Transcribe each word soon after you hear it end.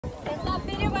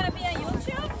gonna be on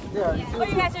YouTube? Yeah. Oh,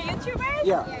 you guys are YouTubers?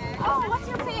 Yeah. Oh, what's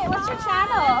your page? What's your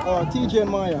channel? TJ and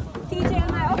Maya. TJ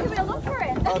and Maya. Okay, we'll look for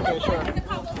it. Okay, sure. It's a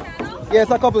couple channel? Yeah,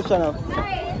 it's a couple channel.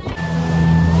 Nice.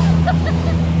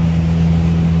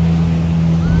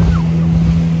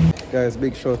 Guys,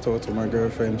 big shout out to my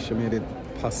girlfriend. She made it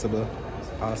possible.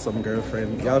 Awesome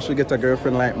girlfriend. Y'all should get a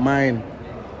girlfriend like mine.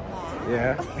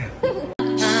 Yeah.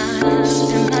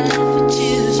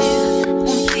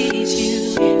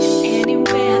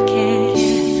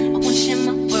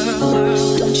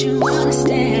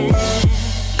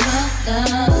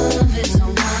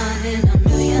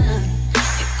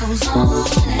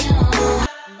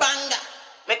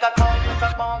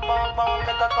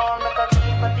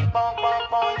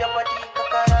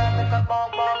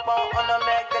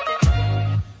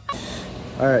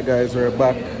 Alright guys, we're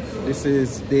back. This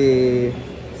is day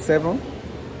 7.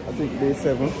 I think day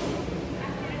 7.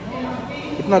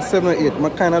 If not 7 or 8, I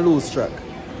kind of lose track.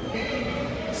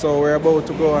 So we're about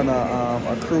to go on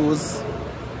a cruise.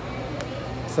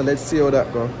 So let's see how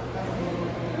that goes.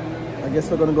 I guess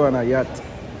we're gonna go on a yacht.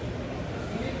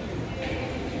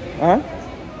 Huh?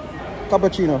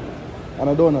 Cappuccino and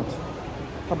a donut.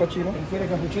 Cappuccino? Quiere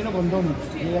cappuccino con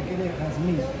donuts. Y ella quiere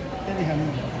jazmín. ¿Qué deja mí?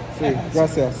 Sí,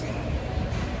 gracias.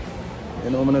 You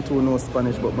know, I'm not too know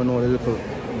Spanish, but I know a little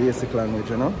basic language,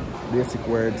 you know? Basic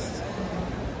words.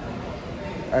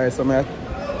 Alright, so I'm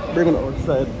bring it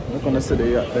outside. I'm gonna see the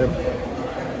yacht then.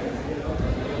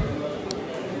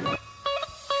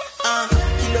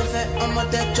 Kilo fat, I'm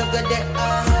a dead chocolate.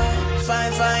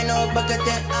 Fine, no bucket.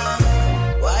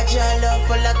 Watch your love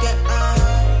for like it.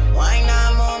 Why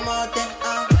not more?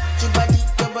 Your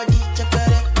body,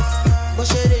 chocolate.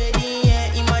 Push it ready,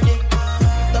 yeah, in my day.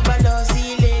 Double O,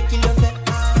 see, kilo fat.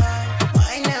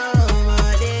 Why now, my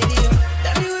lady?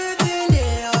 Tell me what's in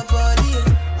there, body.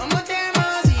 I'm a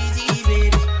damn easy,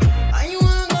 baby. And you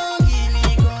want to give me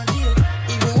control.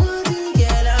 Even want to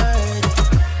get already.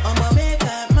 I'ma make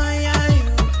up my eye.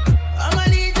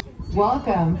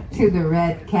 Welcome to the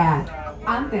Red Cat.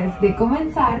 Antes de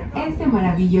comenzar este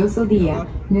maravilloso día,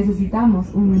 necesitamos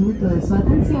un minuto de su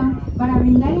atención para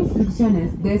brindar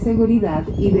instrucciones de seguridad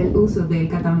y del uso del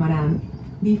catamarán.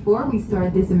 Before we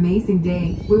start this amazing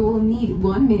day, we will need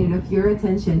 1 minute of your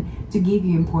attention to give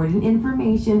you important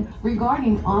information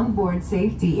regarding onboard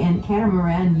safety and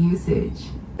catamaran usage.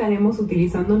 Estaremos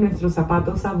utilizando nuestros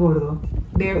zapatos a bordo.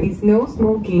 There is no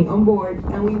smoking on board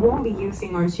and we won't be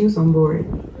using our shoes on board.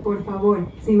 Por favor,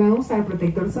 si van a usar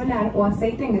protector solar o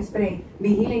aceite en spray,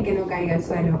 vigilen que no caiga al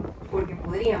suelo, porque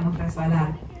podríamos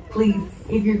resbalar. Please,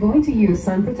 if you're going to use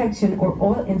sun protection or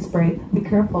oil and spray, be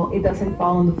careful it doesn't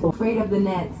fall on the floor. Afraid of the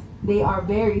nets. They are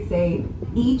very safe.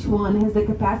 Each one has the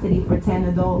capacity for 10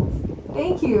 adults.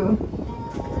 Thank you.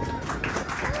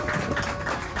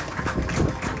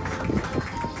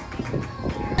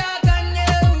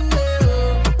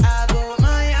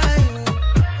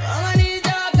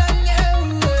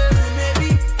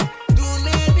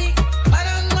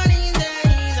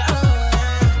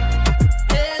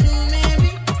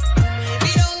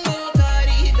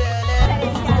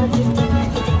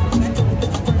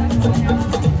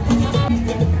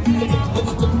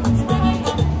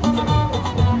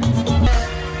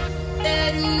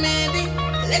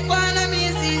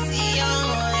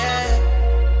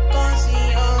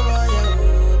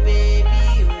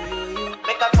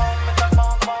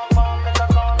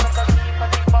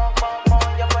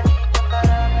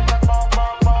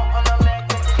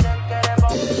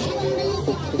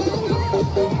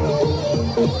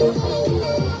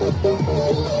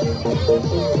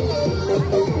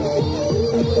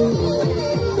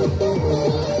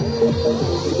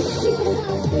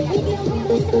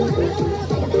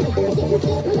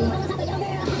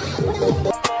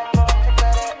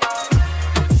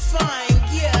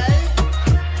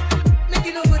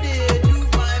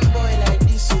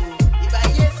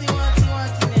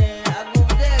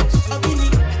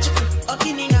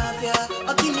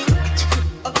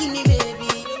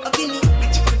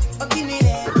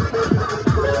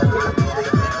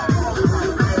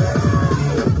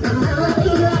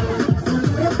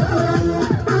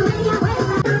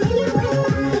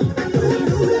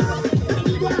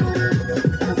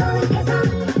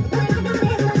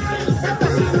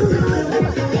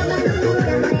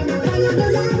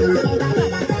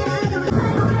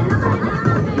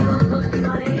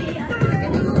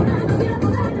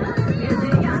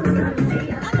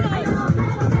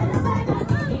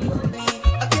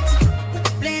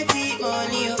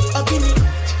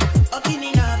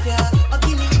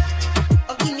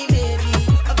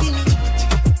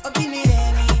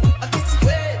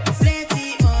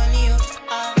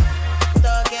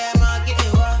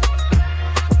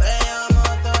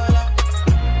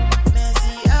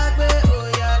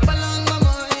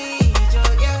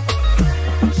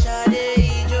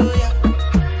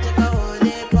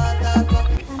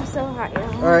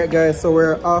 guys, so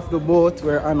we're off the boat.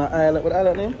 We're on an island. What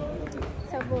island name?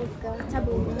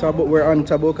 Taboka. We're on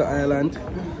Taboka Island.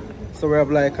 So we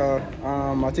have like a,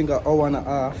 I think an hour and a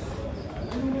half.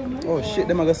 Oh shit,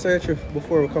 them are gonna search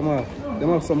before we come off. Them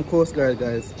have some coast guard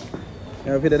guys.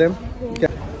 You have video them? Yeah.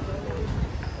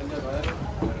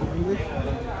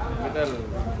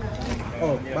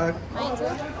 Oh, back.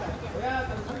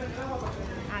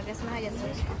 I guess I get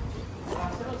search.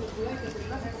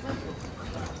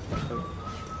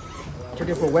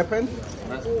 Checking for weapons.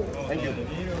 Thank you.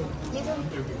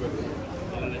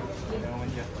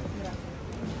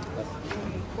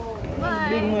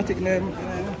 Big matic name.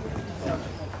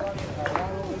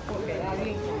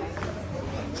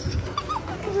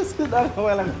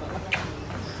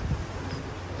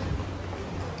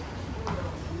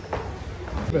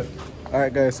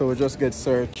 Alright guys, so we just get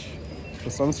searched for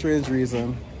some strange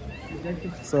reason.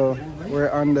 So we're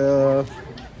on the,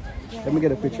 let me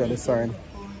get a picture of the sign.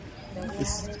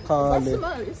 It's called the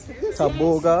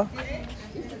Taboga.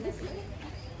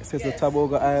 It says the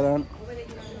Taboga Island.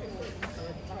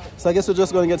 So I guess we're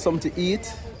just going to get something to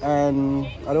eat and,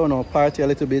 I don't know, party a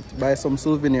little bit, buy some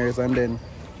souvenirs and then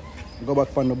go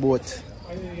back on the boat.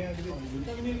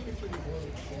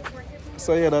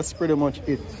 So yeah, that's pretty much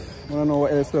it. I don't know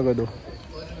what else we're going to do.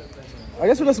 I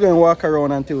guess we're just going to walk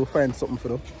around until we find something for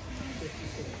them.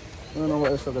 I don't know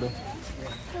what else we're going to do.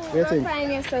 What do you think?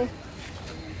 Find yourself.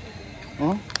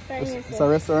 Huh? It's a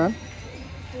restaurant?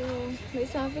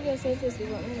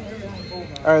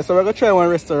 Alright, so we're going to try one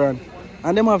restaurant.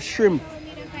 And them have shrimp.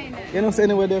 You know, so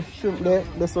anyway, there's shrimp there,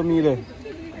 there's some meat there.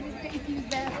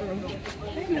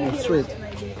 Oh, straight.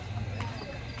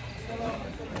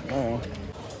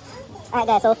 Alright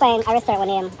guys, so we'll find a restaurant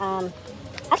name.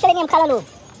 Actually named Kalalu.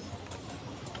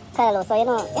 Kalalu, so you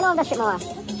know the shrimp mama.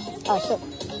 Oh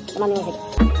shit. My music.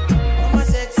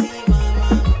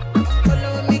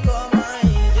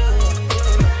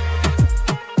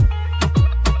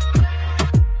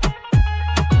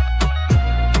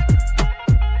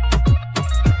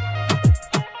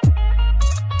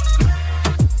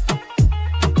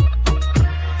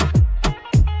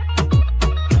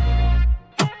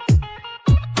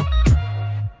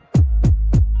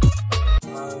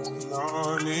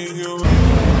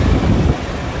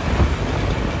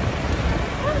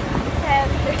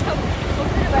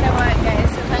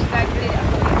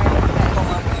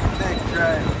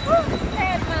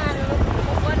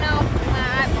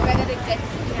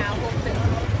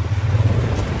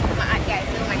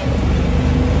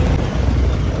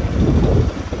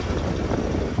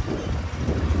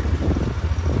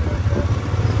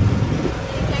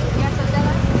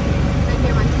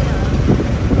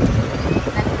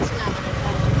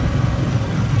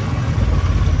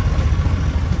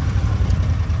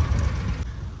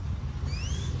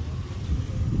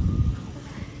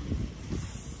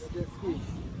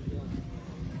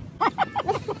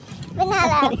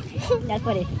 That's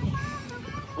funny.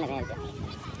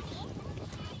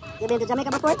 You been to Jamaica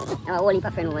before? I have a whole heap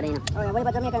of friends over there. Oh, yeah, what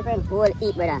about Jamaican friends? Whole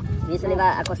heap, brother. We used to live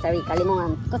at Costa Rica,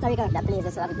 Limon. Costa Rica? That place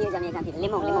is so I have a Jamaican people.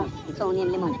 Limon. It's all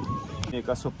named Limon.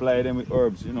 Jamaica supply them with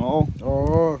herbs, you know.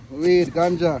 Oh, weed,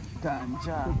 ganja.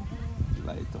 Ganja.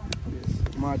 Light up the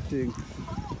place. Mad thing.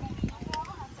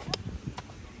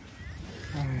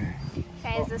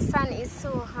 Guys, the sun is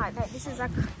so hot. Like, this is a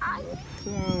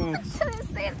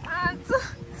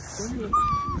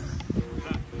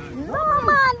no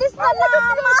man, this is not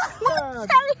normal.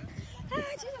 Sorry.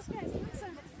 Jesus Christ.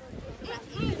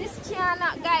 This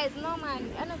cannot, guys. No man.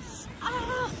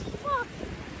 Fuck.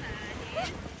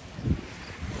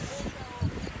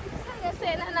 I'm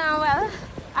saying that now. Well,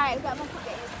 alright, we got my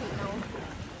pocket now.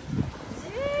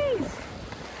 Jeez.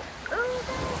 Oh,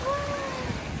 that's wild.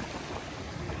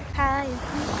 Hi.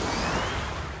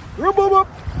 Rub up.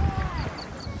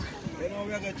 You know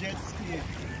we have a jet ski.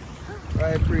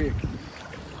 Right break.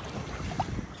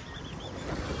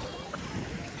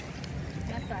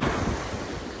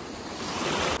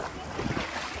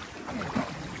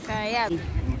 Yeah.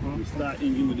 You start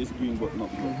engine with this green button up.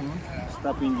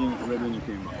 Stop engine red when you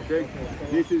came back. Okay?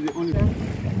 This is the only thing.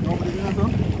 Nobody doing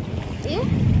that? Yeah?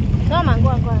 No man, go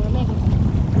on, make it.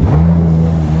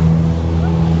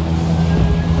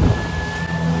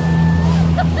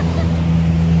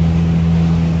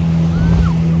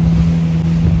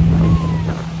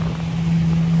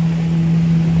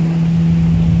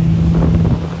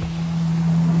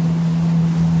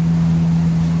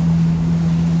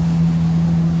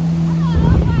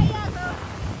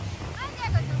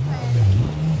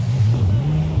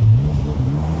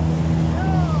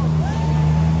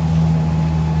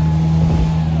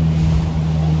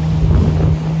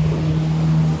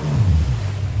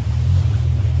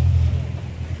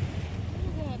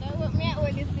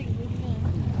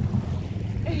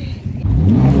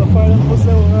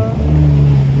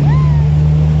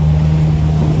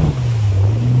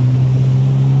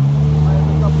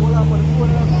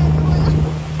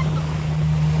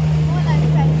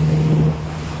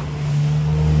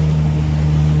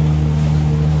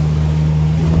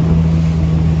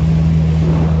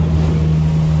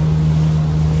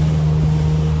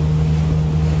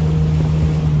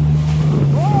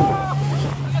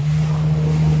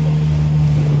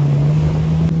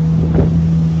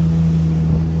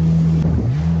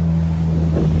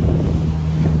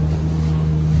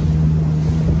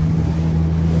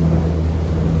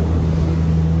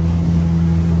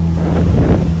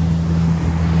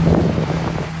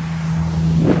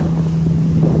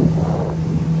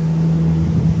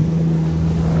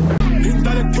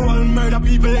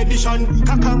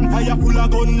 fire full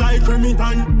of gun like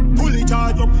Remington. Fully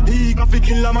charged up, he got to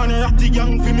kill a man. Ratty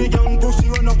gang for me gang, pussy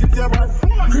run up if you want.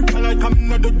 Kryptonite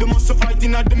coming out of the muscle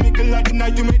fighting at the middle of the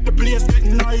night to make the place get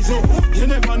noisy. You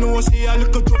never know, see a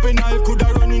little top and I could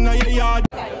have run in your yard.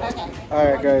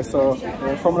 Alright guys, so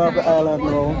we're coming off the island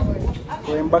now.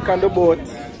 Going back on the boat.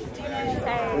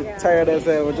 We're tired as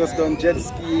hell. We're just done jet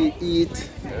ski, eat,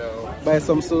 buy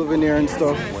some souvenir and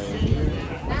stuff.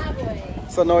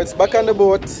 So now it's back on the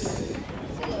boat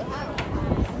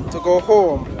to go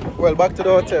home. Well, back to the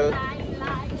hotel.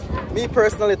 Me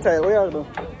personally tired. What are you doing?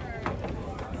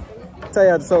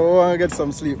 Tired, so we want to get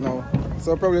some sleep now.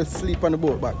 So I'll probably sleep on the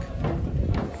boat back. Is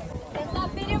that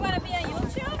video going to be on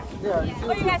YouTube? Yeah.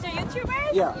 Oh, you guys are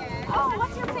YouTubers? Yeah. Oh,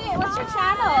 what's your page? What's your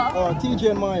channel? TJ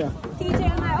and Maya. TJ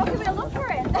and Maya. Okay, we'll look for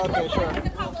it. Okay, sure. Is it a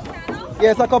couple channel?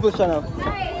 Yeah, it's a couple channel.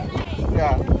 Nice.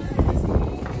 Yeah.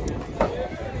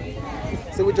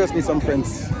 So we just need some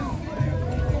friends.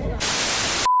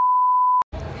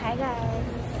 Hi guys.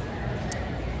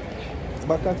 It's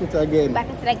back at it again. Back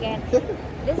at it again.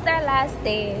 This is our last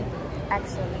day,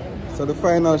 actually. So the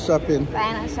final shopping.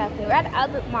 Final shopping. We're at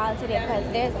Albert Mall today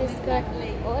because there's this good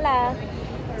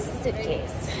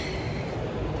suitcase.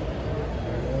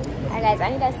 Alright guys, I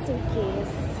need a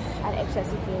suitcase, an extra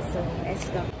suitcase, so let's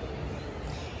go.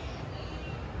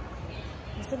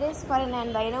 You see this? $49,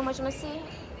 you know how much I'm gonna see?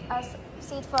 I'll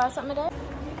see it for something there?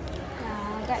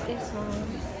 Yeah, I got this one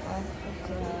for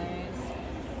 $50.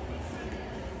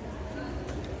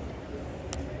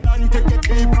 Take a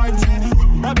deep punch.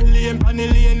 Babylon,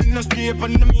 Panellian, in the street,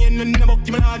 and the main, and the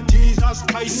bucky man, Jesus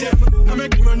Christ. Now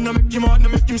make him run, now make him out, now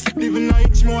make him sleep, living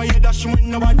nights more. Yeah, that's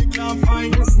when nobody can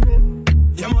find us.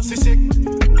 You must be sick. So,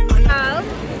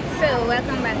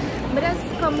 welcome back. But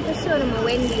just come to show them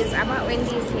Wendy's. I bought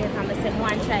Wendy's here, come and say,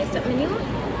 want to try something new.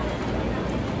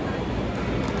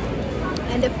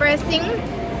 And the first thing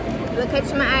will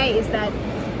catch my eye is that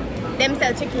them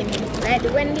sell chicken. Right?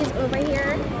 The Wendy's over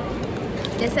here.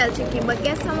 They sell chicken, but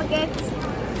guess how we get?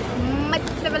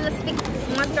 Mozzarella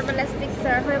sticks,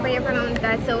 or however you pronounce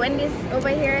that. So when this over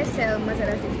here sell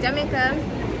mozzarella sticks, Jamaica.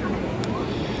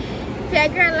 If you're a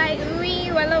girl like me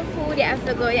who love food, you have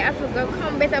to go.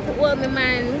 Come better for all me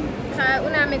man. Cause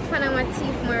when I make Panama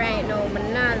tea for me right now, but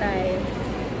not like.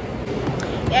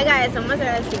 Yeah guys, so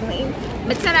mozzarella stick me.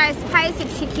 But tell her spicy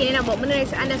chicken, but I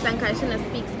don't understand because she don't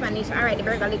speak Spanish. Alright, the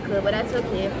burger little, but that's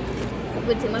okay.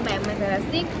 Good thing I buy mozzarella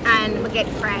stick and we get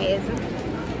fries.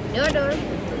 No.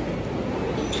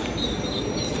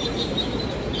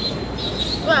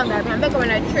 Well, guys, I'm back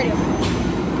when I trade.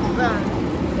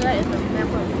 So that is my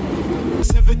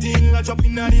 17, I drop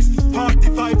in at this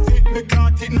 45 feet, me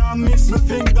caught it, now miss. Me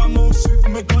finger move swift,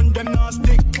 me gun them now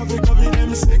stick. Cover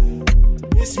them sick.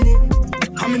 Miss me,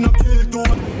 coming up kill door.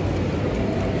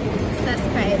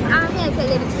 Surprise. I'm here to tell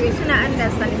you the truth. You not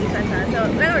understand this at all. So,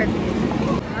 let's work.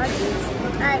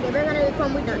 Alright, they're gonna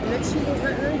come with no cheese, no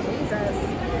Jesus.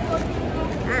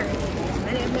 Alright, I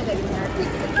didn't make it easy.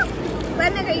 But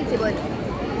I'm not gonna eat it, but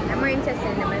I'm more interested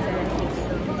in the mozzarella sticks.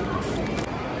 So.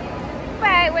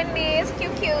 Bye, Wendy's,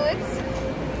 cute. I'm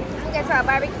gonna get our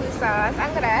barbecue sauce.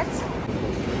 I'm gonna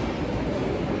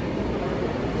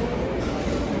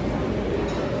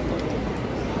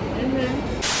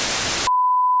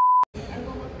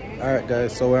Alright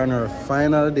guys, so we're on our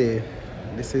final day.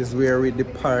 This is where we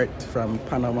depart from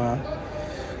Panama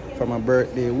for my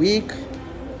birthday week.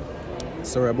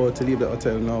 So we're about to leave the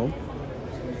hotel now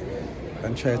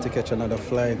and try to catch another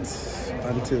flight.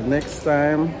 Until next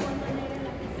time,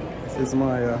 this is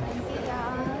Maya.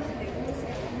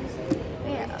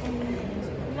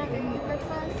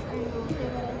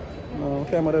 No,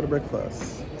 okay, I'm at the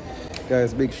breakfast.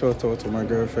 Guys, big shout out to my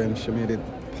girlfriend. She made it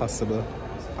possible.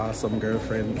 Awesome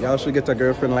girlfriend. Y'all should get a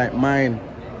girlfriend like mine.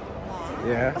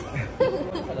 Yeah.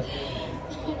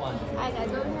 Hi guys,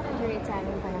 well, we had a great time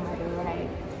in Panama. Like,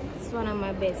 it's one of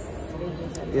my best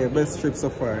vacations. Yeah, best trip so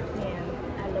far.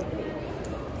 Yeah, I love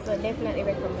it. So definitely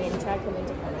recommend. Try coming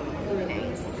to Panama. Really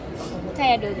nice. I'm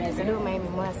tired though guys, I don't mind me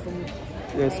more sleep.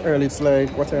 Yeah, it's early. It's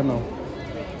like, what time now?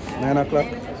 9 o'clock?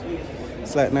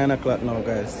 It's like 9 o'clock now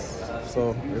guys.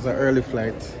 So it's an early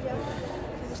flight.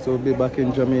 So we'll be back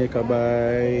in Jamaica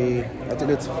by, I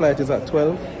think its flight is at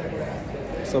 12.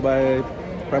 So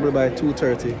probably by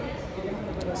 2:30,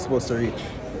 it's supposed to reach.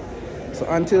 So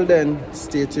until then,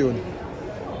 stay tuned.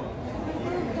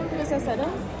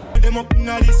 Them up in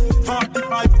this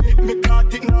 45 feet, me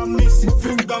caught it, now miss.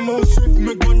 Finger move swift,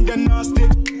 me gun them now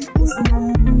stick.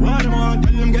 Why them on,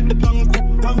 tell them get the tongue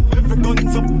cooked up. Every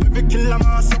guns up, every killer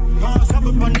mass up. Mass have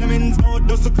a band them in, so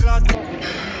does the clot.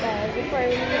 Guys, before we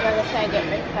leave, we're gonna try to get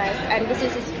breakfast. And this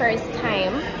is his first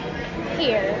time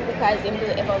here because they do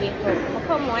ever wake up. I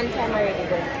come one time already,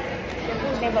 but the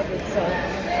food's never good, so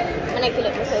I'm gonna kill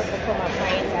it myself to come up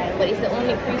my time. But it's the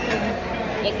only free thing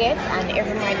you get, and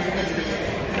every morning you can see.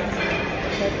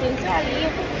 But since I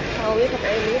leave, I'll wake up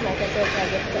early, like I said, I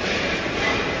get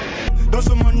something.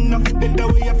 Doesn't man nothing dead the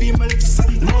way I feel my lips.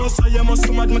 No, so you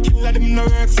must mad my killer them no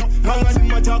work. So long as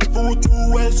my talk food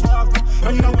too well spark.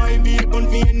 And now I be on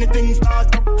for anything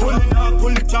start up. Pull it up,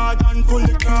 pull it hard and pull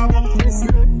it carb up.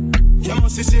 You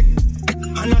must be sick.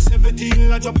 And at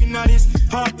 17 I drop in at this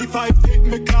 45 hit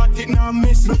me caught it now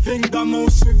miss. Me finger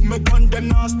move swift, me gun them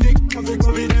now stick. Cover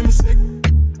them sick.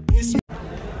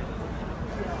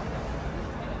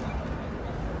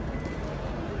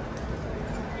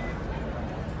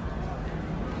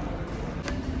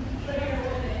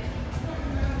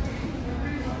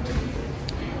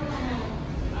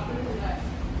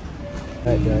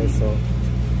 Alright guys, so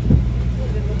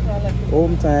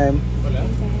home time.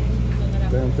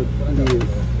 Time to leave.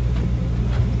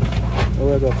 Where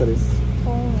do we go after this?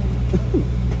 Home.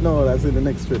 No, that's in the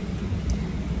next trip.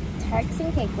 Turks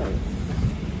and Caicos.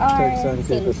 Turks and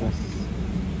Caicos.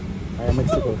 Or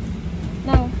Mexico.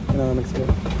 No. No, Mexico. I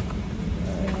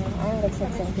don't go to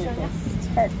Turks and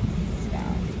Caicos. Turks.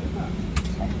 Yeah.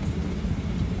 Turks.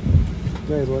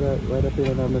 Guys, why the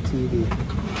people on the TV?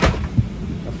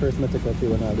 First I take a pay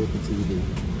when I do the TV.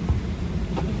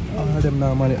 All of them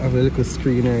normally have a little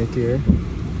screen right here.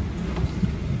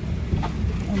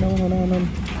 Oh, no.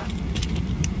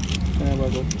 Can I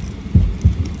go?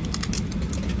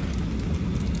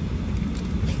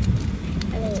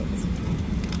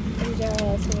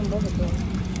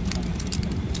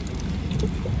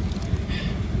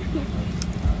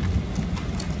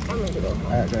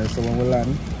 Alright guys, so when we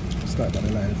land, start on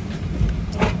the live.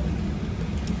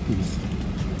 Peace.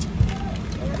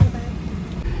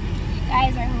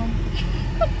 Guys are home.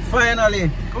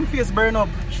 Finally! Come face burn up.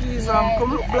 Jeez,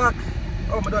 come look black.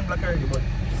 Oh, I done black already, but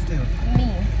still.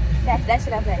 Me. That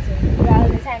should have been too. All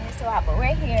the time is so hot, but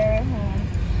we're here.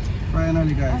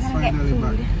 Finally guys, finally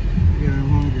back. Yeah, I'm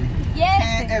hungry.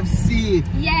 Yes! KFC!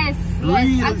 Yes!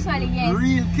 Real, actually, yes.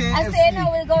 Real KFC. I say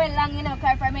no, we're going long, you know,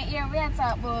 because from here we are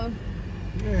talking about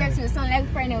KFC sound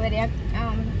like friend over there,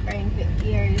 friend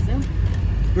ears.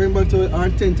 Going back to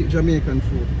authentic Jamaican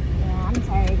food. Yeah, I'm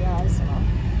tired, guys, so.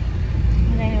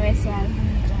 But anyway, so I'm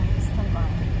still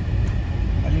going.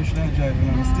 I usually drive,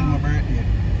 you know, it's still my birthday.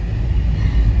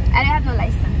 I don't have no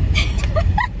license.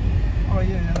 Oh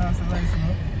yeah, you lost the license,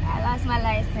 huh? I lost my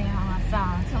license, so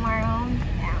tomorrow,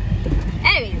 yeah.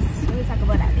 Anyways, we'll talk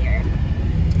about that later.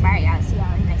 Bye, y'all. See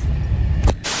y'all in the next one.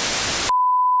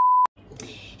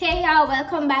 Hey, y'all.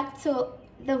 Welcome back to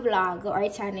the vlog or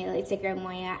channel. It's your girl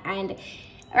Moya, and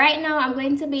right now I'm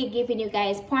going to be giving you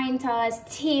guys pointers,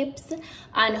 tips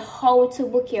on how to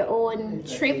book your own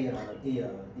trip.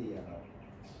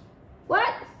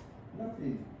 What?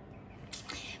 Nothing.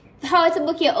 How to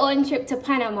book your own trip to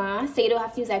Panama so you don't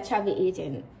have to use a travel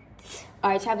agent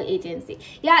or travel agency.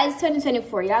 Yeah, it's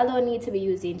 2024. Y'all don't need to be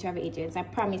using travel agents. I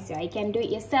promise you. You can do it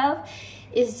yourself.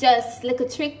 It's just little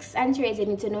tricks and trades you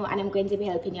need to know, and I'm going to be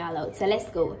helping y'all out. So let's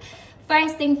go.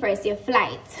 First thing first, your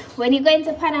flight. When you're going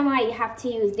to Panama, you have to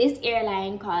use this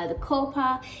airline called the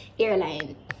Copa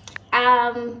airline.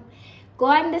 Go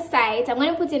on the site. I'm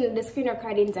going to put in the screen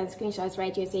recordings and screenshots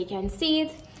right here so you can see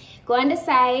it. Go on the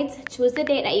site, choose the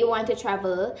date that you want to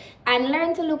travel, and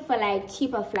learn to look for like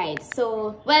cheaper flights.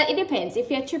 So, well, it depends. If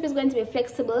your trip is going to be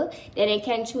flexible, then you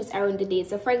can choose around the date.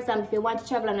 So, for example, if you want to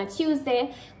travel on a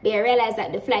Tuesday, but you realize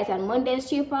that the flight on Monday is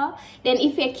cheaper, then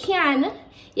if you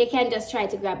can just try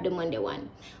to grab the Monday one.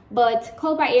 But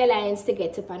Copa Airlines to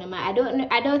get to Panama, I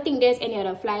don't think there's any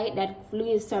other flight that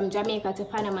flies from Jamaica to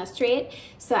Panama straight.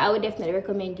 So I would definitely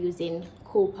recommend using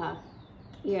Copa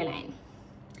Airline.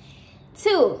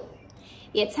 2,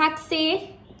 your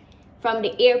taxi from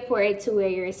the airport to where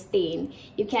you're staying.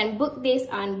 You can book this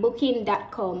on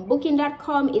booking.com.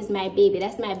 Booking.com is my baby.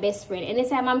 That's my best friend.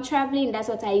 Anytime I'm traveling, that's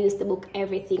what I use to book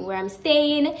everything. Where I'm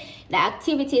staying, the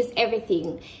activities,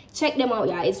 everything. Check them out,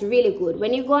 yeah. It's really good.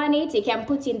 When you go on it, you can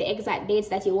put in the exact dates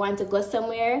that you want to go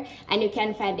somewhere, and you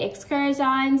can find the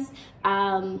excursions,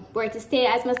 where to stay.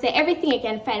 As I say, everything you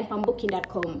can find from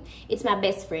booking.com. It's my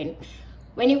best friend.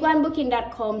 When you go on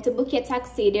booking.com to book your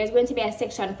taxi, there's going to be a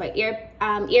section for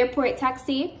airport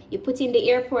taxi. You put in the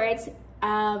airport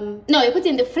no, you put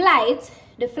in the flight,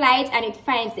 and it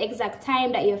finds the exact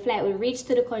time that your flight will reach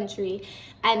to the country,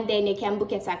 and then you can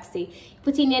book a taxi.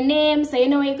 Put in your name, so you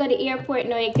know when you go to the airport,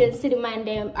 now you can see the man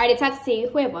them, or the taxi,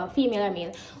 whoever, female or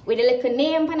male, with a little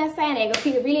name on a sign. You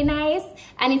feel really nice,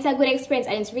 and it's a good experience,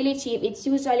 and it's really cheap. It's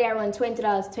usually around $20,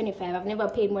 $25. I've never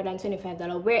paid more than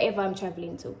 $25 wherever I'm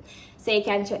traveling to, so you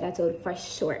can check that out for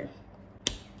sure.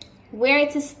 Where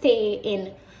to stay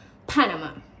in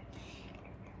Panama?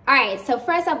 Alright, so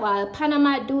first of all,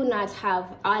 Panama do not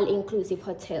have all-inclusive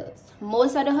hotels.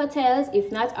 Most of the hotels,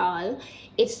 if not all,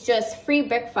 it's just free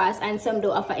breakfast, and some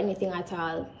don't offer anything at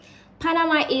all.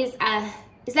 Panama is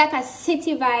it's like a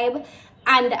city vibe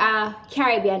and a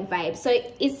Caribbean vibe. So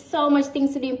it's so much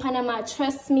things to do in Panama.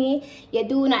 Trust me, you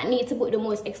do not need to book the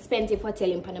most expensive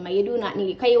hotel in Panama. You do not need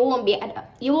it, because you won't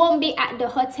be at the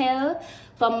hotel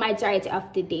for majority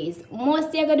of the days.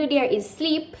 Most you're gonna do there is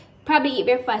sleep, probably eat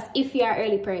breakfast if you are an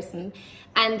early person,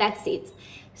 and that's it.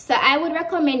 So I would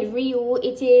recommend Rio.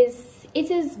 It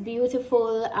is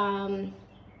beautiful,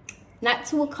 not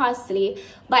too costly,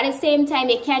 but at the same time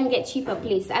you can get cheaper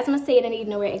places. As I'm saying, you need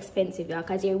nowhere expensive,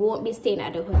 because you won't be staying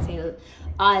at the hotel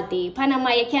all day.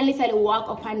 Panama, you can literally walk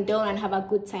up and down and have a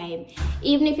good time.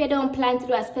 Even if you don't plan to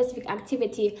do a specific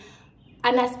activity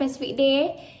on a specific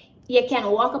day, you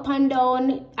can walk up and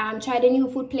down, try the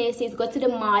new food places, go to the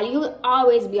mall. You'll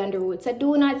always be on the road. So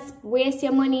do not waste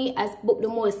your money as book the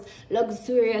most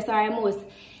luxurious or most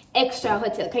extra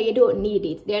hotel, because you don't need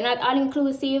it. They're not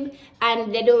all-inclusive,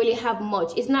 and they don't really have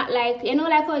much. It's not like, you know,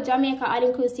 like how Jamaica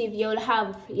all-inclusive, you'll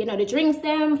have, you know, the drinks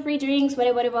them, free drinks,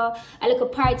 whatever, a little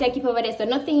party I keep over there. So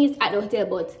nothing is at the hotel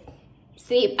but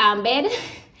sleep, bed,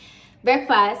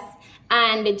 breakfast,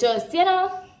 and just, you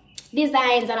know,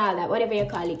 designs and all that, whatever you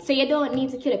call it. So you don't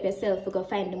need to kill up yourself to go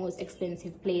find the most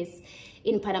expensive place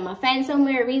in Panama. Find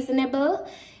somewhere reasonable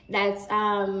that's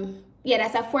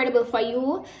that's affordable for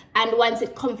you, and once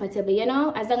it's comfortable, you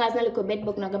know, as long as no little bed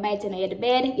book not go bite in the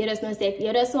bed. You just want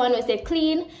to stay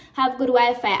clean, have good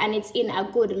Wi-Fi, and it's in a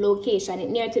good location.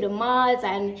 It's near to the malls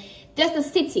and just the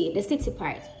city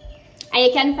part. And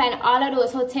you can find all of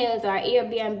those hotels or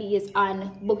Airbnbs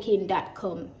on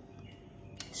booking.com.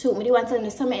 Shoot, me do want to know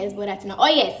something else about that, you know. Oh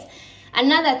yes,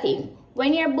 another thing,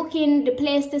 when you're booking the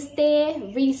place to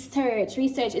stay, research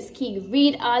is key.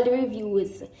 Read all the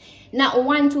reviews, not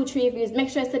 1, 2, 3 reviews. Make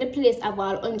sure so the place have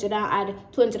all 100 and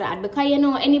 200, because you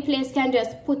know any place can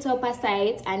just put up a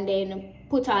site and then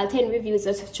put all 10 reviews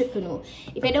just to know.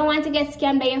 If you don't want to get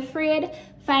scammed or you're afraid,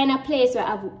 find a place where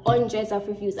have hundreds of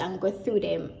reviews and go through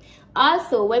them.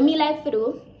 Also, when me like to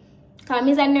do, because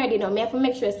me is a nerd, you know, me have to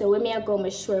make sure, so when me I go, I'm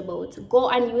sure about, go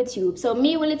on YouTube. So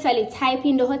me will literally type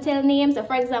in the hotel name. So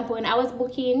for example, when I was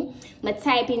booking, I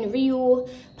type in Rio,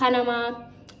 Panama,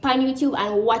 on YouTube,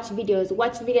 and watch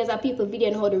videos of people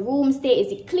videoing how the room stay,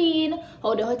 is it clean,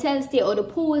 how the hotel stay, how the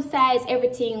pool size,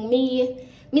 everything.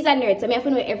 Me's a nerd, so me have to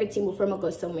know everything before I go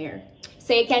somewhere.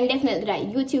 So you can definitely do that.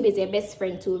 YouTube is your best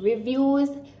friend too.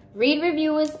 Read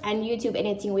reviews, and YouTube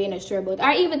anything we're not sure about,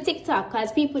 or even TikTok,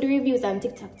 because people do reviews on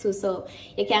TikTok too. So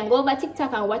you can go over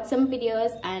TikTok and watch some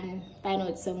videos and find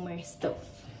out some more stuff.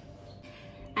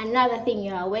 Another thing,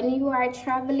 y'all, when you are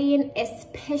traveling,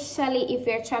 especially if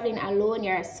you're traveling alone,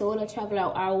 you're a solo traveler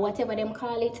or whatever them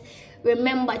call it,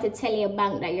 remember to tell your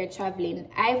bank that you're traveling.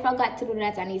 I forgot to do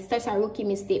that, and it's such a rookie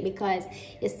mistake, because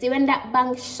you see when that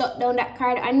bank shut down that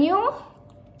card on you,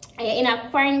 and you're in a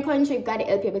foreign country, you gotta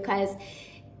help you, because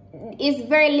it's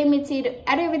very limited.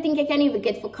 I don't even think I can even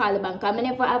get for call the bank. I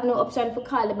never have no option for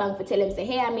call the bank for tell them, say,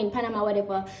 hey, I'm in Panama,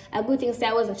 whatever. A good thing say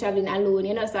I wasn't traveling alone,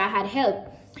 you know, so I had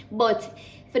help. But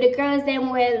for the girls them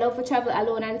well love to travel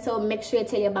alone, and so make sure you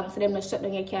tell your bank so them not shut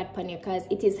down your card upon you, because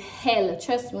it is hell.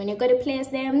 Trust me, when you go to place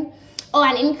them. Oh,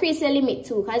 and increase your limit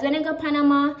too, because when you go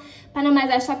Panama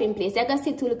is a shopping place. You can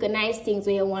see to look at nice things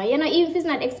where you want, you know, even if it's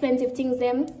not expensive things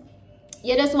them.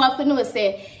 You just want to know,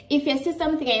 say, if you see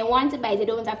something and you want to buy it, you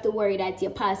don't have to worry that you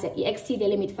pass it, you exceed the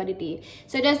limit for the day.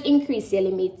 So just increase your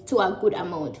limit to a good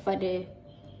amount for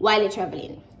while you're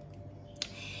traveling.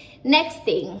 Next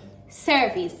thing,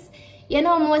 service. You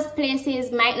know, most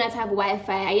places might not have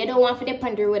Wi-Fi, and you don't want to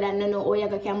depend on the road and know, oh, you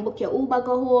can book your Uber,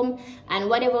 go home, and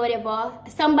whatever.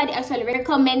 Somebody actually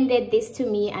recommended this to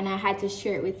me, and I had to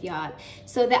share it with y'all.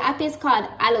 So the app is called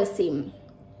AlloSIM.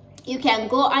 You can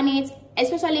go on it,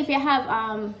 especially if you have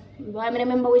I don't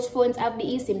remember which phones have the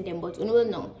eSIM them, but you will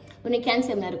know when you can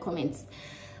tell me in the comments.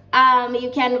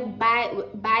 You can buy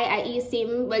a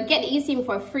eSIM, but get the eSIM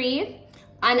for free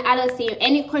on AlloSIM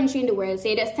any country in the world. So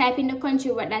you just type in the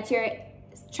country that you're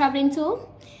traveling to,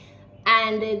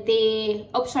 and the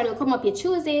option will come up, you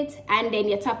choose it, and then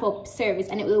you top up service,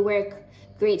 and it will work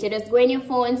great. You just go in your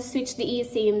phone, switch the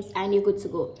eSIMs, and you're good to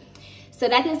go. So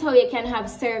that is how you can have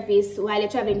service while you're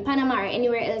traveling Panama or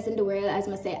anywhere else in the world. As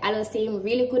I say, AlloSIM,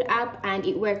 really good app, and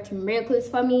it worked miracles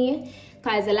for me.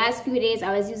 Because the last few days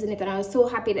I was using it and I was so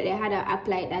happy that they had an app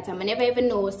like that. I never even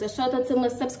know. So shout out to my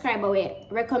subscriber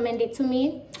who recommended it to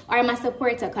me, or my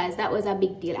supporter, because that was a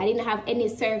big deal. I didn't have any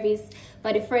service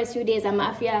for the first few days. I'm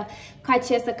after catch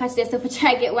this to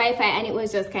try to get Wi-Fi, and it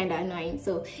was just kind of annoying.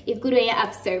 So it's good when you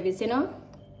have service, you know.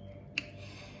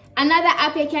 Another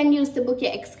app you can use to book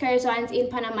your excursions in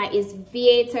Panama is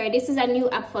Viator. This is a new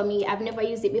app for me. I've never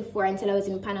used it before until I was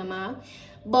in Panama.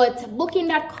 But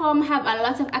booking.com have a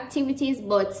lot of activities,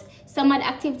 but some of the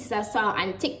activities I saw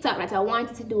on TikTok that I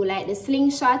wanted to do, like the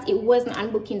slingshot, it wasn't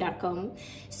on booking.com.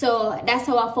 So that's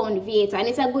how I found Viator, and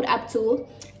it's a good app too.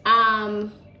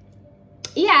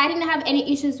 Yeah, I didn't have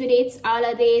any issues with it. All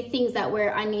of the things that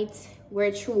were on it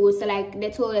were true. So like they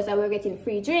told us that we were getting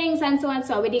free drinks and so on,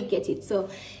 so we did get it. So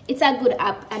it's a good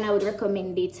app and I would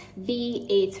recommend it,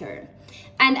 Viator.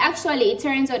 And actually, it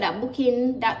turns out that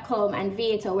booking.com and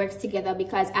Viator works together,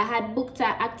 because I had booked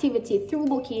an activity through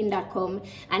booking.com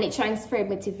and it transferred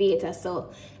me to Viator.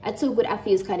 So I two good apps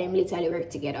because them literally work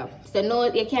together. So no,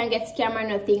 you can't get scammed or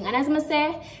nothing. And as I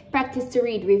say, practice to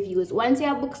read reviews. Once you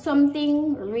have booked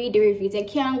something, read the reviews. You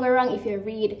can't go wrong if you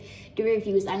read the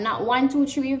reviews, and not 1, 2,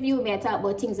 3 review. We talk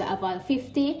about things that have all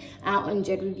 50 and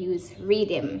 100 reviews. Read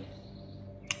them.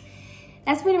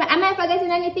 That's pretty much. Am I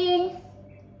forgetting anything?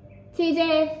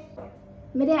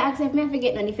 TJ, me dare ask if me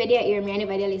forget none. If you dare hear me,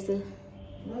 anybody listen?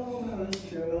 No, that's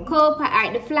true.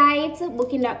 Alright, the flight,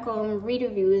 booking.com, read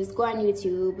reviews, go on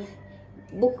YouTube,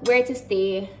 book where to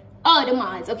stay. Oh, the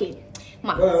malls, okay.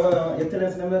 Malls. Well, you tell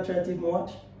us never try to take my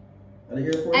watch? At the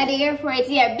airport? At the airport,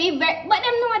 yeah. Be very, but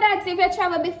them know that if you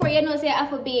travel before, you know, so you have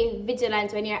to be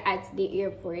vigilant when you're at the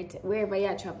airport, wherever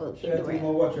you travel. Try to take my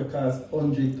watch, will cost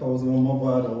 100,000 on my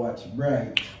bother watch,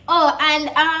 bright. Oh, and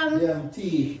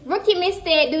rookie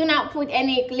mistake, do not put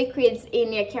any liquids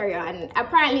in your carry-on.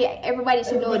 Apparently everybody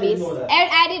should know this.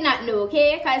 I did not know,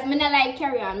 okay? Because I don't like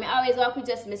carry-on. I always walk with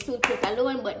just my suitcase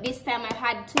alone, but this time I've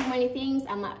had too many things.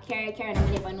 I'm a carry and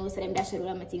I never know, so them that should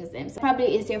all my things them. So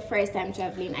probably it's your first time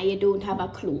traveling and you don't have a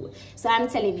clue. So I'm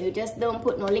telling you, just don't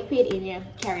put no liquid in your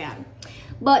carry-on.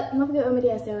 But don't forget what I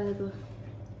did say a while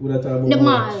ago. The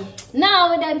mall.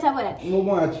 No, we don't talk about that. No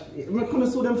watch. I'm not gonna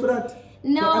sue them for that.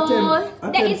 No,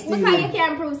 that is because you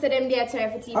can't prove to them they are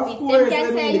trying for TV. Of course, they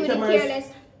can say you be careless.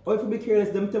 Or if you be careless,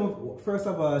 them tell me, first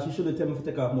of all, she should have told me to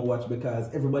take off my watch,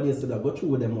 because everybody else should have go through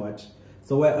with them watch.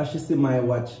 So while she see my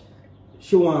watch,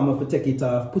 she want me to take it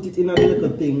off, put it in a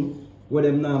little thing where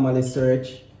them normally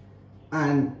search,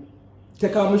 and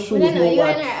take off my shoes, my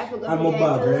watch, and my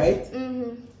bag, right?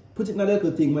 Put it in a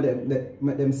little thing where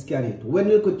them scan it. When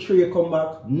the little tray come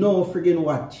back, no friggin'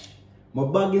 watch. My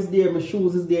bag is there, my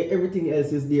shoes is there, everything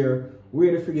else is there.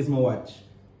 Where the frig is my watch?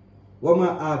 What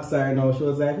I asked her now, she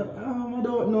was like, I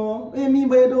don't know. What do you mean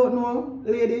by you don't know,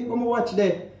 lady? What my watch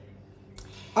there?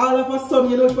 All of a sudden,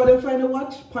 you know where they find the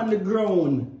watch? On the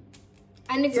ground.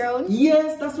 On the ground?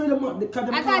 Yes, that's where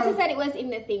I thought you said it was in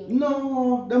the thing.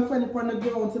 No, them find it on the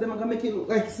ground, so they're gonna make it look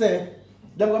like, say,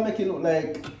 they're gonna make it look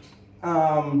like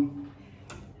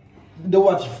the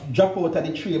watch drop out of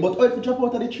the tree. But if it drop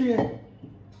out of the tree,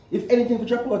 if anything to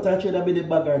drop out of the tree, that'll be the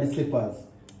bag or the slippers.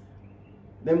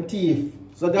 Them thief.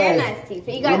 So guys, they're not thief.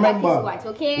 You gotta remember, watch,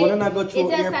 okay? When I go through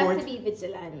it just airport, has to be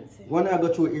vigilant. When I go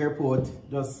through airport,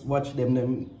 just watch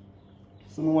them.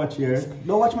 Someone watch here.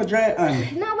 Don't watch my dry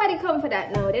hand. Nobody come for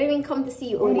that now. They didn't even come to see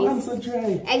you, Otis. Oh, I'm so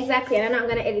dry. Exactly, and I'm not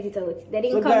gonna edit it out. They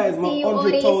didn't come to see you,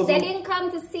 Otis. They didn't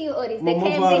come to see you, Otis. They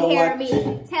came to hear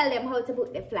me tell them how to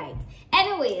book the flight.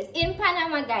 Anyways, in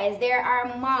Panama, guys, there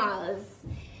are malls.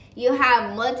 You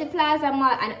have Multiplaza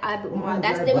Mall and Albert Mall.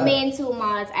 That's the main two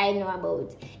malls I know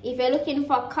about. If you're looking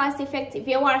for cost effective, if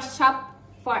you want to shop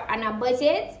for on a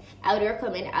budget, I would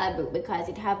recommend Albert, because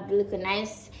it have look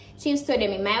nice cheap store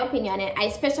them in my opinion, and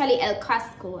especially El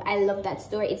Casco. I love that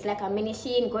store. It's like a mini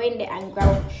Shein. Go in there and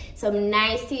grab some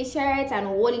nice t-shirts and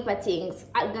whole heap of things.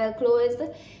 Girl clothes,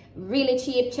 really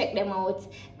cheap. Check them out.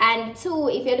 And two,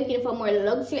 if you're looking for more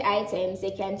luxury items,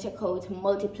 you can check out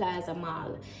Multiplaza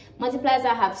Mall.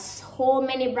 Multiplaza have so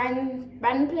many brand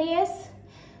players,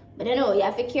 but I know you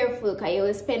have to be careful because you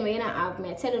will spend what you don't have,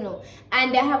 me I tell you no.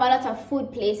 And they have a lot of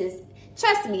food places.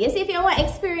 Trust me, you see, if you want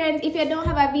experience, if you don't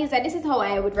have a visa, this is how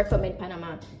I would recommend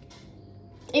Panama.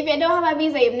 If you don't have a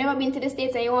visa, you've never been to the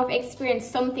States and you want to experience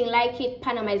something like it,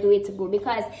 Panama is the way to go,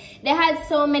 because they had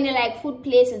so many like food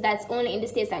places that's only in the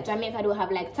States. Like Jamaica do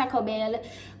have like Taco Bell,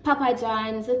 Papa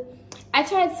John's, I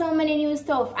tried so many new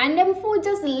stuff and them food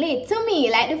just lit to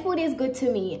me. Like the food is good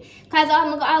to me. Cause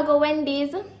I'll go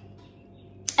Wendy's.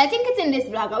 I think it's in this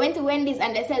vlog. I went to Wendy's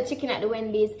and they sell chicken at the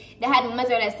Wendy's. They had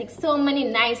mozzarella sticks, so many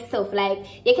nice stuff.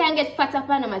 Like you can't get fat up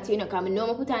Panama too, you know, come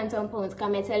no put on some pounds.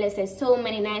 Come I tell you, there's so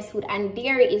many nice food and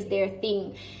dairy is their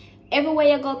thing.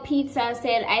 Everywhere you go, pizza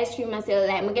sell, ice cream I sell.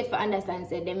 Like I get for understand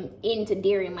say them into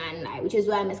dairy man, like, which is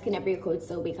why I'm skin a break out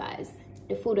so because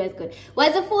the food was good.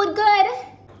 Was the food good?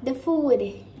 The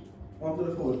food. What to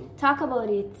the food? Talk about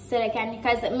it so they can,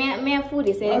 because my food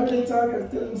is I'm really talking,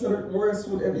 tell them so the worst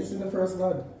food ever in the first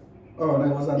vlog. Oh, that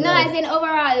was no, I said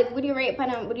overall, would you rate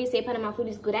Panama, would you say Panama food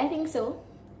is good? I think so.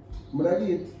 But I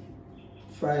give it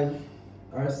 5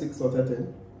 or 6 out of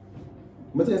 10.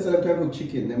 But I say them can cook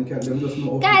chicken, them just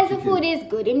know. Guys, the food is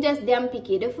good. I'm just damn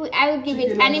picky. The food I would give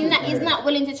chicken it, and he's not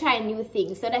willing to try new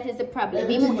things, so that is the problem.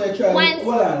 Everything we try new.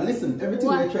 Hold on, listen. Everything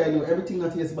we try new, everything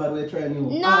that tastes bad we try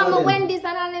new. No, but Wendy's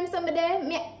and all them some of them,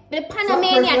 the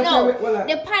Panamanian, no,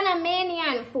 the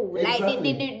Panamanian food,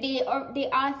 exactly. Like the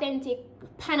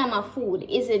authentic Panama food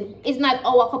is not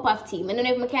our cup of tea. I don't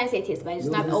know if I can say it, but it's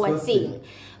not our thing.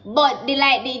 But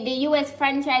the US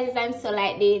franchises and so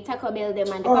like the Taco Bell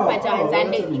them and the Papa John's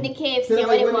and the KFC so and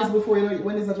whatever. When is before you know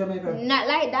when is Jamaica? Not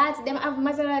like that. Them have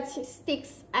mozzarella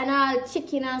sticks and all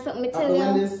chicken and something. Me tell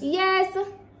you. Yes.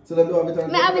 So they do have it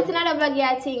on. I have it in another vlog,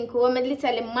 I think. When I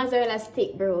literally mozzarella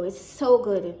stick, bro. It's so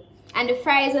good. And the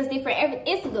fries was different.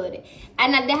 It's good.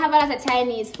 And they have a lot of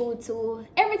Chinese food too.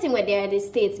 Everything where there, the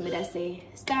States, me that say.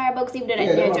 Starbucks, even though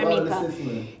that they're Jamaica.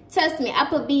 Trust me,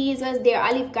 Applebee's was there,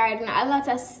 Olive Garden, a lot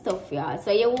of stuff, y'all.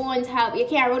 So you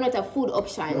can't run out of food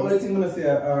options. The only thing I'm gonna say,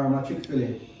 a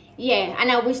Chick-fil-A. Yeah, and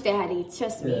I wish they had it.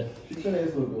 Trust me. Chick-fil-A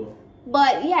is good though.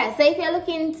 But yeah, so if you're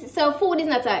looking, so food is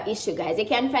not an issue, guys. You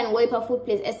can find whole heap of food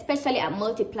places, especially at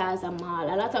Multi-Plaza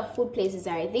Mall. A lot of food places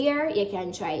are there. You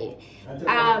can try it. The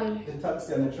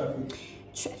taxi and the traffic.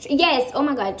 Yes, oh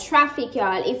my god, traffic,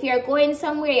 y'all. If you're going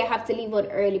somewhere, you have to leave out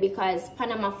early because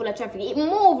Panama full of traffic. It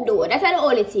moved though, that's the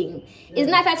only thing.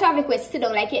 It's not a traffic where sit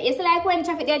down. Like it's like when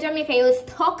traffic there in Jamaica, you're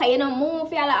stuck and you don't move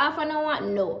for like half an hour.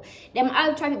 No, them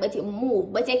all traffic, but you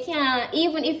move. But you can't,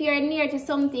 even if you're near to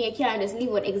something, you can't just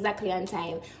leave out exactly on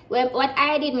time. Well, what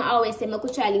I did, I always say I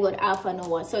could try leave out half an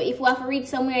hour. So if we have to reach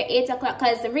somewhere 8 o'clock,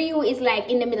 because Rio is like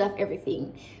in the middle of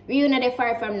everything. Rio not that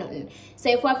far from nothing. So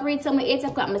if we have to reach somewhere 8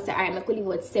 o'clock, I say alright, I could leave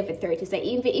out 7:30. So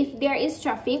even if there is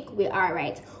traffic, we're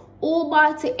alright.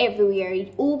 Uber to everywhere.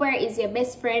 Uber is your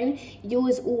best friend.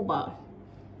 Use Uber.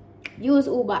 Use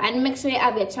Uber and make sure you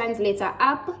have your translator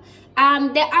app.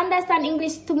 They understand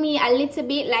English to me a little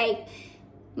bit, like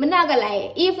I'm not gonna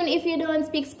lie, even if you don't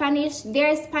speak Spanish,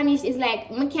 their Spanish is like,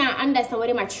 I can't understand what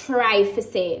they might try to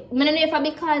say. I don't know if it's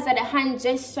because of the hand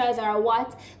gestures or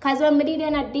what. Because when we did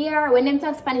not there, when them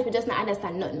talk Spanish, we just not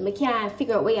understand nothing. I can't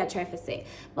figure out what you're trying to say.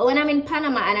 But when I'm in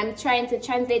Panama and I'm trying to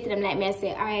translate to them, like me, I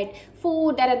say, alright,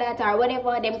 food, or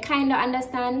whatever, them kind of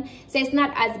understand. So it's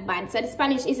not as bad. So the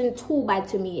Spanish isn't too bad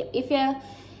to me. If you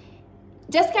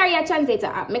just carry a translator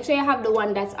app. Make sure you have the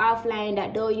one that's offline,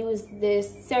 that don't use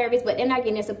this service. But then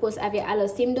again, you're supposed to have your Allo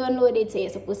SIM downloaded, so you're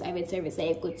supposed to have your service, so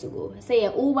you're good to go. So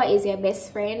yeah, Uber is your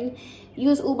best friend.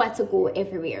 Use Uber to go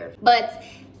everywhere. But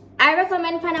I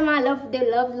recommend Panama. Loved it,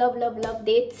 loved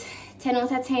it. 10 out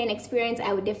of 10 experience.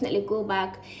 I would definitely go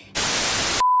back.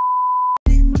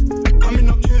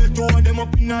 Them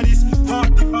up in this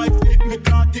 45 feet, me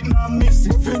got it now miss.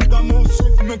 Me finger move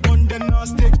swift, me gun them now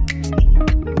stick.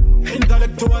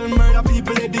 Intellectual murder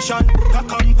people edition. A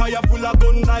campfire full of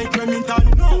gun like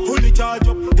Remington. Fully charge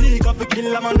up, big of a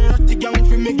killer man. Ratty gang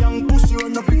for me gang, pussy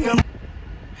run up with them.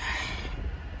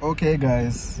 Okay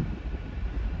guys,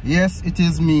 yes it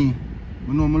is me.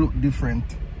 I know I look different.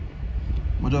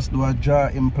 I just do a jaw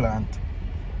implant.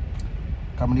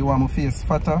 Because I want my face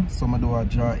fatter, so I do a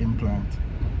jaw implant.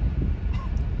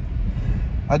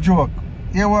 A joke.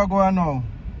 Here we go now.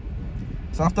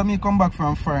 So after me come back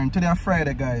from foreign, today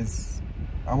Friday guys,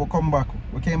 I will come back.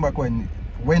 We came back when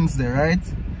Wednesday, right?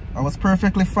 I was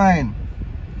perfectly fine.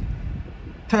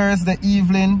 Thursday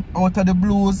evening, out of the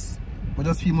blues, I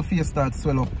just feel my face start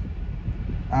swell up.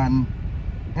 And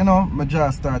you know, my jaw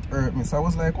start hurt me. So I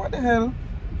was like, what the hell?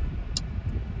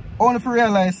 Only to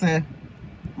realize I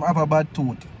have a bad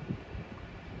tooth.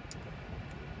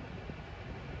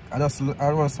 I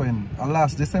was when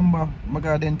last December, I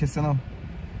got a dentist, you know.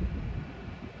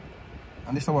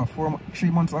 And this is about 3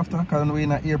 months after, because we're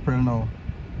in April now.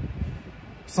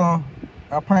 So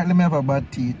apparently I have a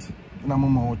bad teeth in my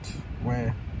mouth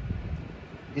where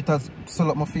it has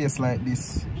swelled up my face like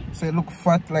this. So it look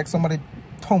fat, like somebody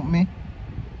thumped me.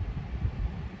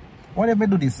 Why did I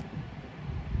do this?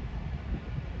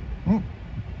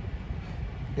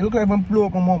 It look like I'm blow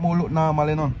up my mouth look normal,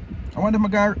 you know. I wonder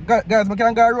if guys, I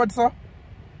can go road, sir.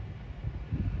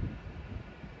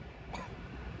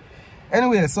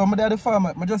 Anyway, so I'm at the farm.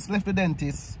 I just left the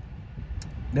dentist.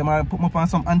 Then I put me on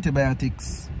some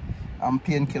antibiotics and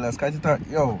painkillers. Cause I thought,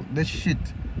 yo, this shit.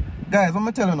 Guys, I'm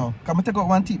gonna tell you now. Cause I take out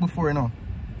one teeth before, you know.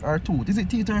 Or tooth. Is it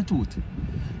teeth or tooth?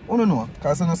 Oh no, no.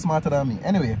 Cause you're not smarter than me.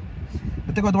 Anyway,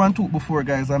 I take out one tooth before,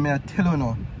 guys. And I tell you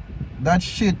now, that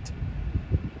shit,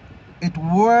 it's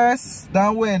worse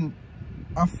than when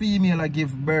a female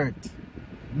give birth.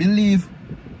 Believe.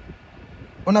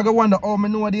 When I go wonder how I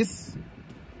know this,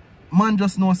 man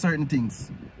just know certain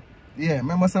things. Yeah,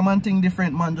 remember some man thing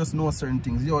different, man just know certain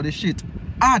things. Yo, this shit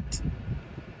hot.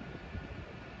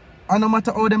 And no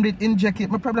matter how them did inject it,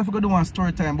 I probably forgot to do one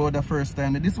story time about the first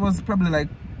time. This was probably like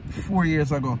 4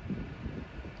 years ago.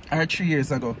 Or 3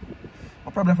 years ago. I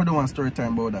probably forgot to do one story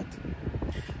time about that.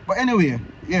 But anyway,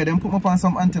 yeah, them put me on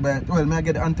some antibiotic. Well, I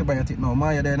get the antibiotic now.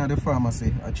 Maya there in the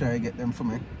pharmacy. I try to get them for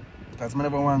me. Because I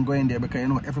never want to go in there because you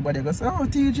know everybody goes, say, oh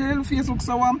TJ, your face looks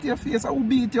so warm to your face, I will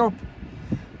beat you up.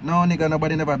 No nigga,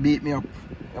 nobody never beat me up.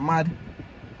 You mad?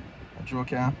 I joke,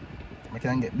 yeah. I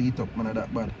can't get beat up, man,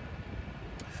 that bad.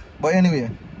 But anyway,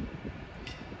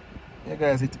 yeah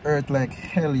guys, it hurt like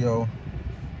hell, yo.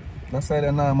 That's why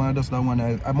the normal just that one.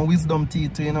 I'm a wisdom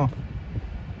teeth, you know.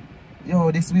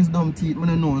 Yo, this wisdom teeth, I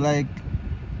don't know, like,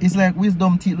 it's like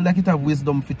wisdom teeth, like it have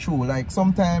wisdom for true. Like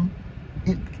sometimes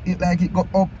it like it go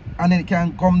up and then it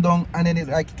can come down and then it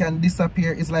like it can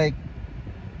disappear. It's like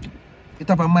it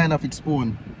have a mind of its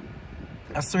own.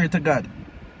 I swear to God.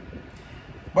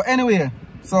 But anyway,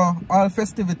 so all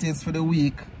festivities for the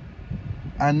week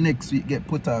and next week get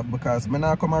put off because I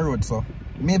not come a road. So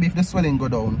maybe if the swelling go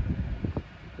down,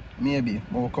 maybe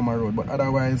I will come a road. But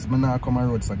otherwise, I not come a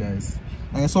road, so guys.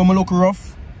 And so I look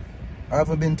rough. I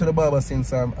haven't been to the barber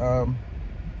since I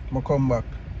come back.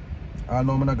 I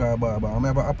know I'm not going to barber. I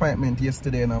have an appointment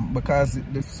yesterday now because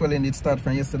the swelling did start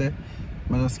from yesterday.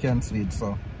 I just cancel it.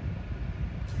 So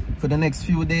for the next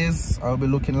few days, I'll be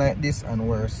looking like this and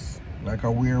worse, like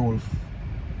a werewolf.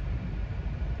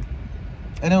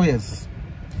 Anyways,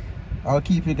 I'll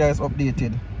keep you guys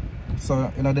updated.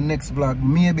 So you know the next vlog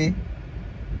maybe,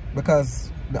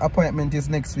 because the appointment is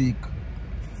next week,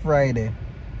 Friday.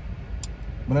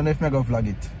 But I don't know if I'm going to vlog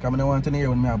it. Because I don't want to hear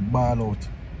when I ball out.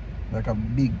 Like a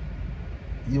big,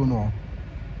 you know.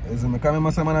 Because I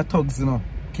must say I'm thugs, you know.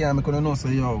 Can't make know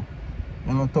say, yo,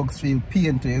 you know, thugs feel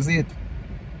pain to you, is it?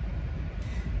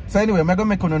 So anyway, I'm going to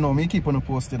make you know. Me keep on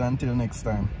posted until next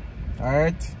time.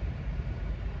 Alright?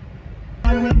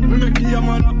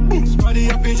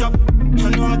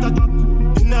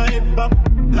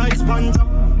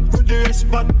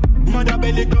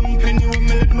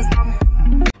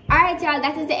 Alright y'all,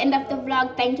 that is the end of the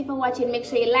vlog. Thank you for watching. Make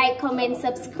sure you like, comment,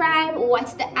 subscribe,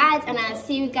 watch the ads, and I'll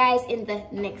see you guys in the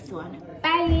next one.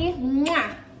 Bye.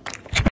 Mwah.